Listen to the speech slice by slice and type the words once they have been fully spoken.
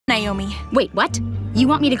Naomi. Wait, what? You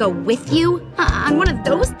want me to go with you? On one of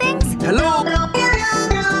those things? Hello?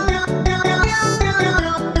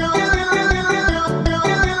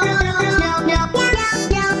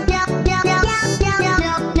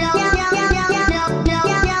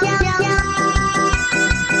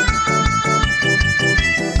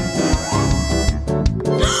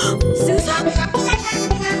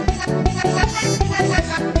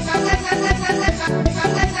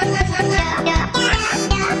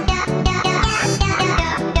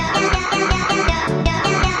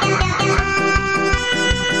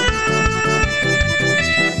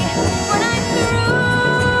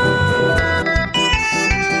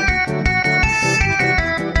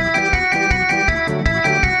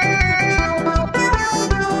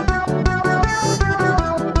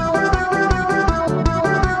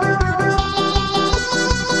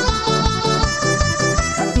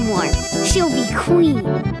 She'll be queen.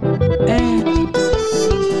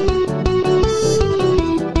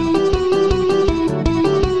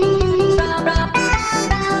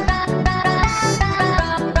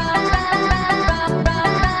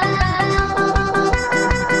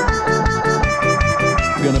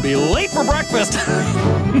 Gonna be late for breakfast.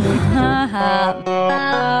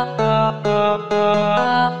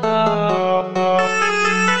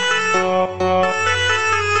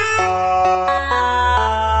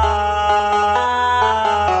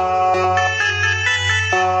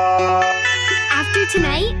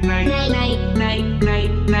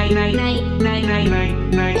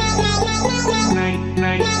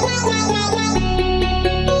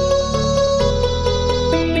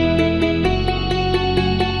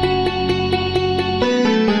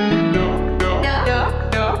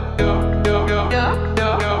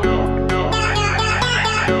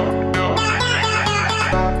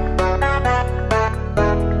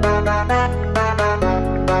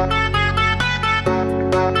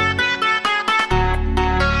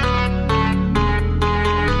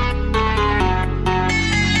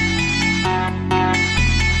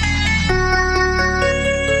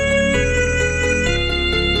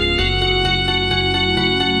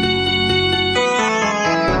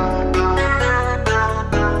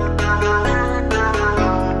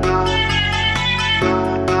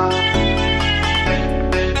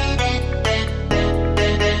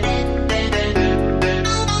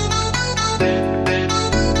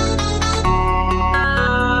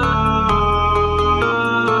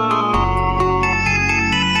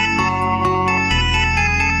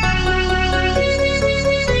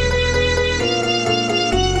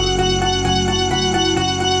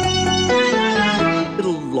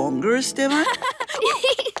 Stella?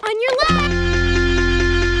 On your left!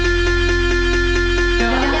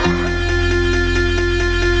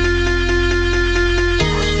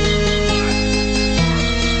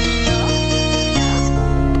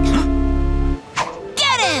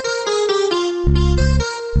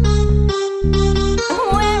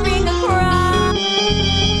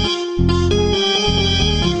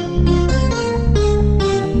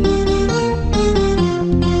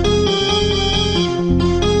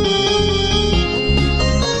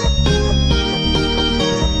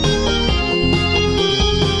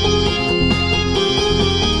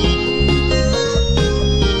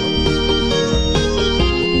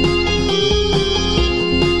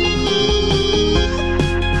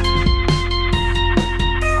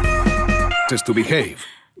 Is to behave.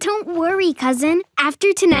 Don't worry, cousin.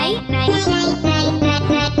 After tonight...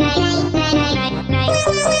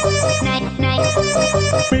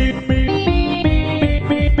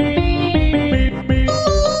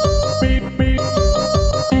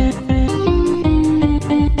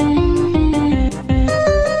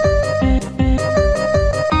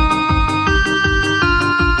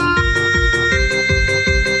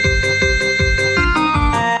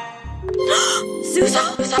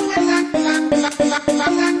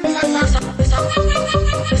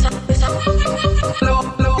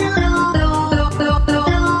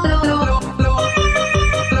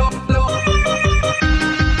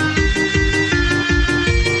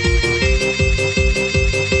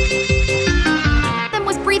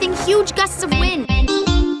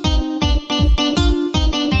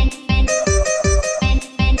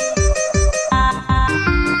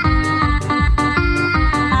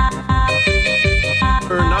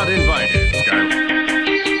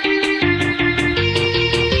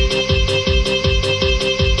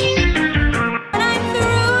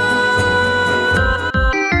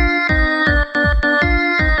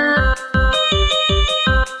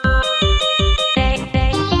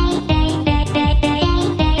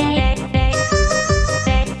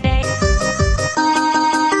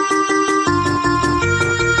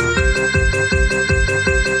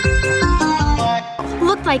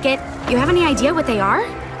 like it. You have any idea what they are?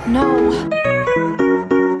 No.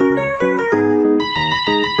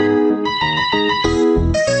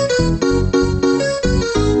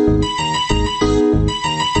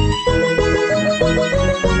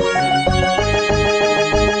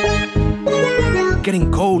 Getting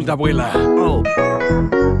cold, abuela. Oh.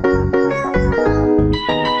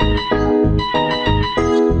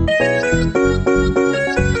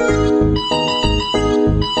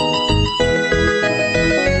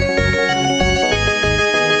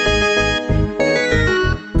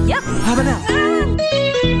 Yep. Have enough.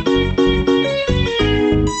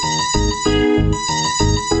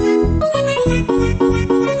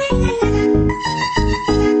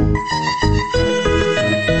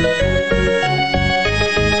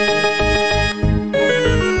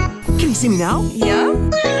 Can you see me now? Yeah?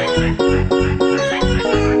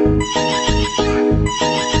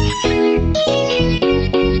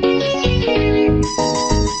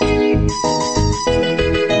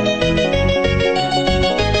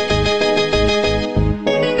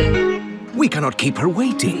 We cannot keep her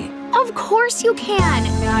waiting. Of course you can.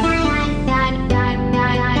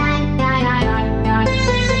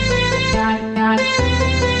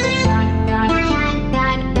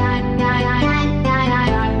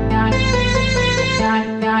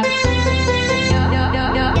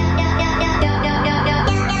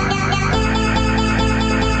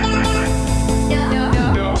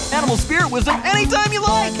 Animal spirit wisdom anytime you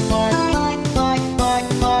like.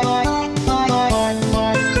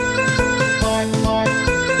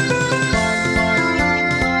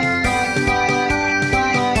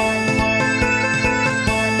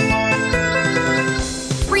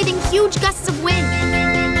 Breathing huge gusts of wind.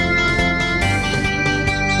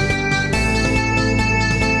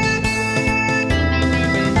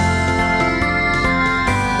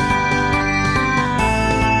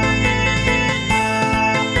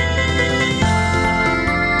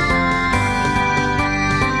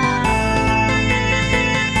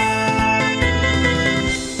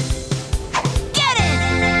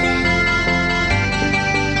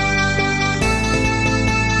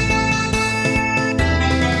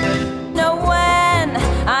 No, when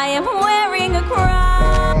I am wearing a crown.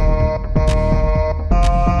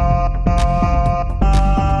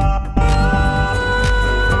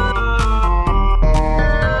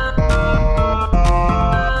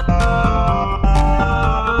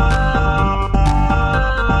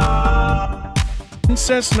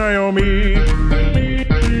 Princess Naomi.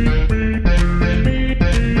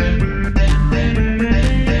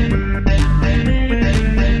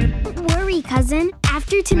 Don't worry, cousin.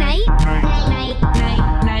 After tonight,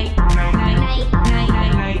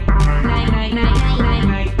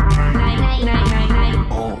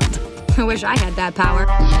 Old. I wish I had that power.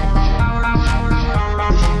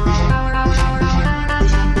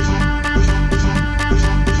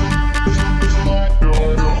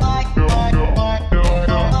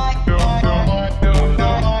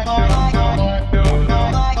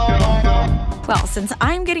 Well, since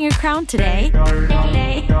I'm getting a crown today,